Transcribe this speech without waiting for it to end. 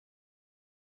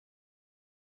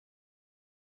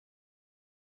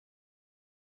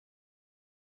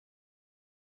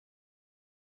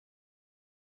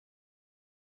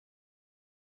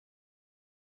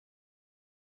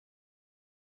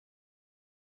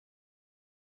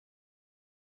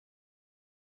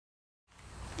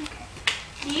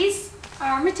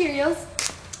our materials,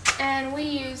 and we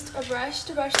used a brush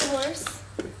to brush the horse,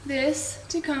 this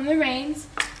to comb the reins,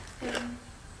 and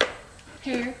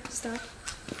hair stuff.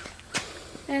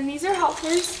 And these are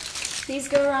halters. These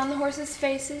go around the horse's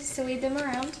faces to lead them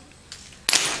around.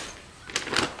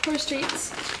 Horse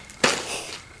treats.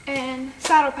 And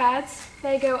saddle pads.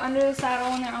 They go under the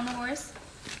saddle when they're on the horse.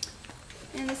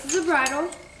 And this is a bridle.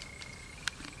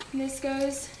 And this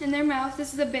goes in their mouth.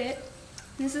 This is a bit.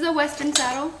 And this is a Western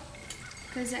saddle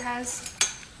because it has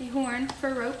a horn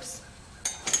for ropes.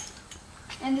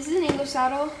 And this is an English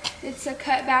saddle. It's a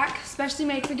cut back, especially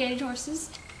made for gaited horses.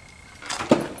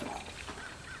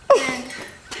 And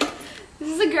this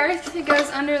is a girth that goes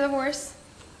under the horse.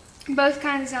 Both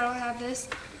kinds of saddle have this.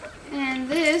 And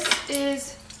this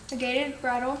is a gaited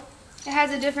bridle. It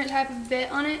has a different type of bit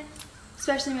on it,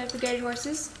 especially made for gaited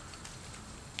horses.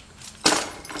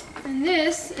 And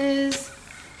this is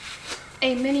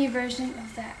a mini version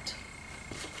of that.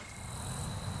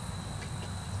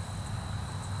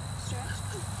 Stretch.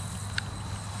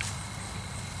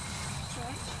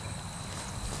 Stretch.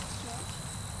 Stretch.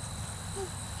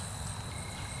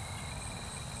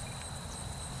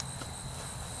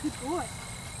 Good boy.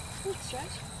 Look,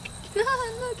 stretch.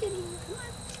 Look at him. Come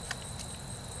on.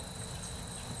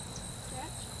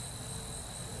 Stretch.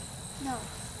 No.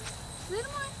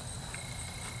 Little more.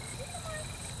 Little more.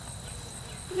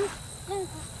 No.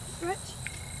 Stretch.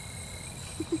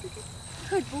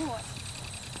 Good boy. All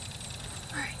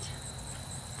right.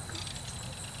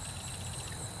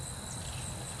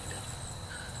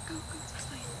 Go this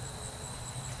way.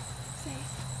 Say,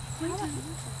 one time.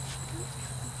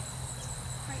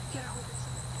 All right, get a hold of this.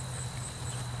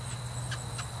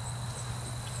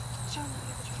 Show them the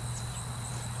other tricks.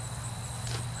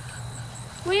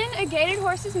 When a gaited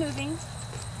horse is moving,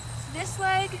 this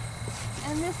leg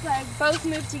and this leg both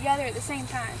move together at the same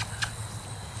time.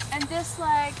 And this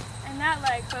leg and that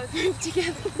leg both move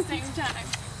together at the same time.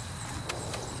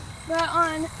 But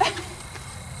on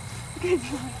good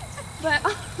boy. But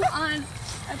on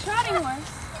a trotting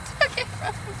horse,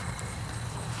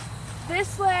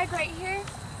 this leg right here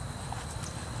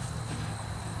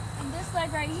and this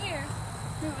leg right here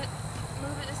move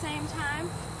at the same time,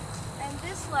 and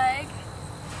this leg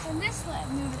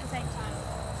move at the same time.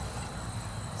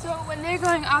 So when they're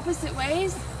going opposite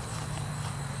ways,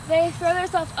 they throw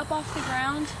themselves up off the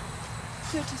ground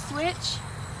to switch.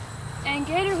 And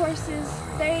gaited horses,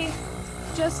 they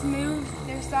just move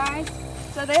their sides,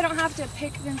 so they don't have to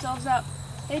pick themselves up.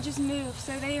 They just move,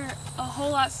 so they are a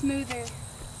whole lot smoother.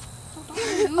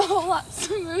 A whole lot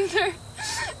smoother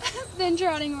than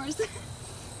trotting horses.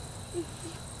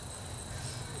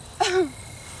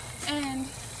 And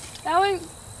that way,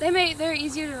 they're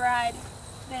easier to ride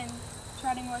than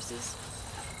trotting horses.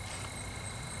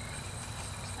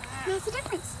 That's the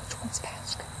difference. One's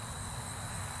faster.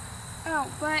 Oh,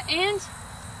 and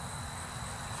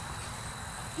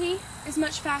he is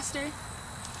much faster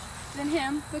than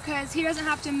him because he doesn't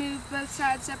have to move both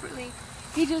sides separately.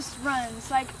 He just runs.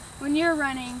 Like when you're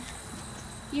running,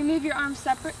 you move your arms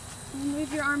separate. You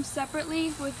move your arms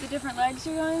separately with the different legs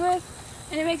you're going with,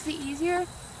 and it makes it easier.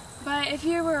 But if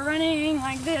you were running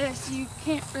like this, you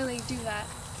can't really do that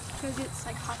because it's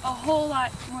like a whole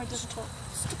lot more difficult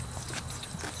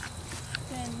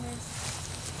than this.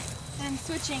 And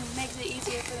switching makes it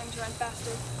easier for them to run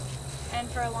faster and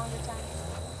for a longer time.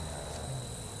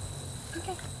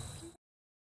 Okay.